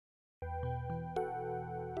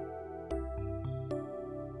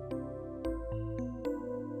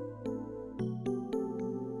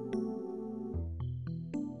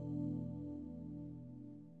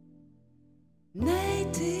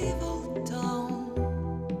Native old town,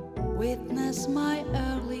 witness my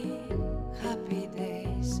early happy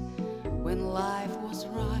days, when life was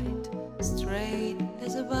right, straight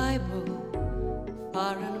as a Bible,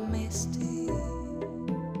 far and misty.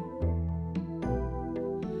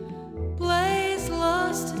 Place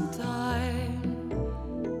lost in time,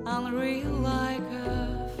 unreal like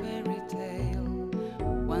a fairy tale.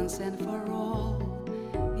 Once and for all,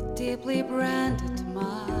 it deeply branded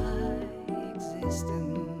my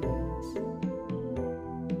existence.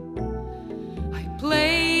 I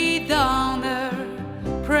played down there,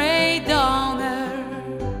 prayed down there,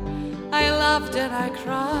 I laughed and I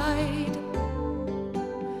cried.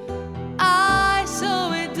 I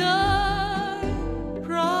saw it die,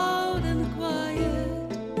 proud and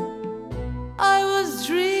quiet. I was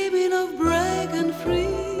dreaming of breaking free,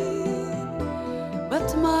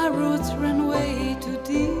 but my roots ran way too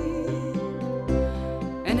deep.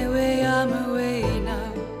 Anyway, I'm away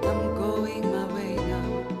now, I'm going my way now.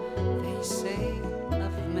 They say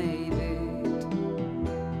I've made it.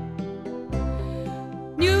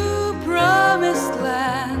 New promised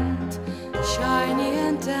land, shiny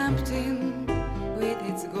and tempting with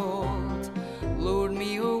its gold, lured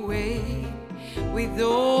me away with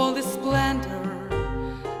all the splendor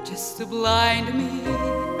just to blind me.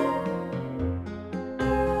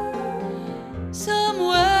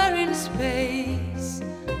 Somewhere in space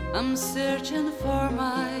I'm searching for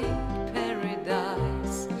my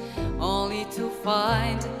paradise, only to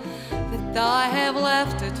find that I have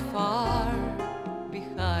left it far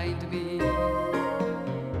behind me.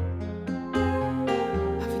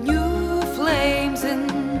 Of new flames and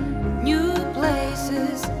new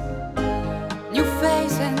places, new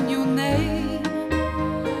face and new name.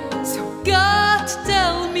 So God,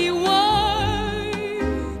 tell me why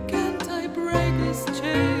can't I break this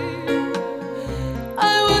chain?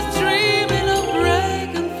 I was dreaming of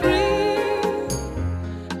breaking free,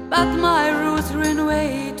 but my roots ran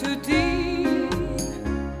way too deep.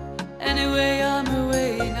 Anyway, I'm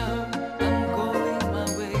away now, I'm going my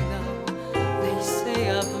way now. They say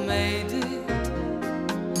I've made it,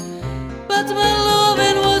 but my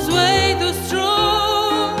loving was way too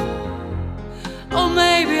strong. Or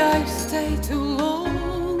maybe I stayed too long.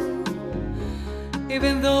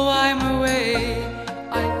 Even though I'm away,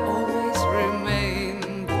 I always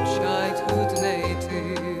remain the childhood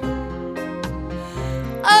native.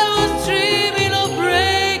 I was dreaming of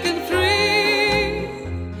breaking free,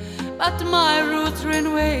 but my roots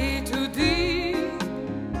ran way too deep.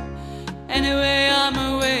 Anyway, I'm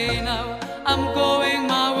away now, I'm going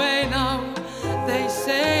my way now. They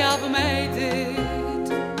say I've made it,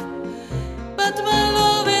 but my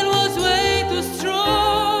loving was way too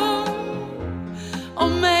strong. Or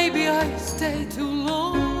maybe I stayed too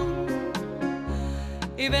long.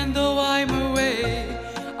 Even though I'm away,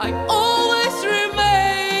 I always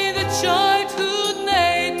remain the childhood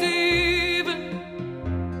native.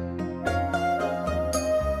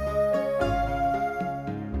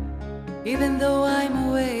 Even though I'm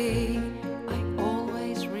away,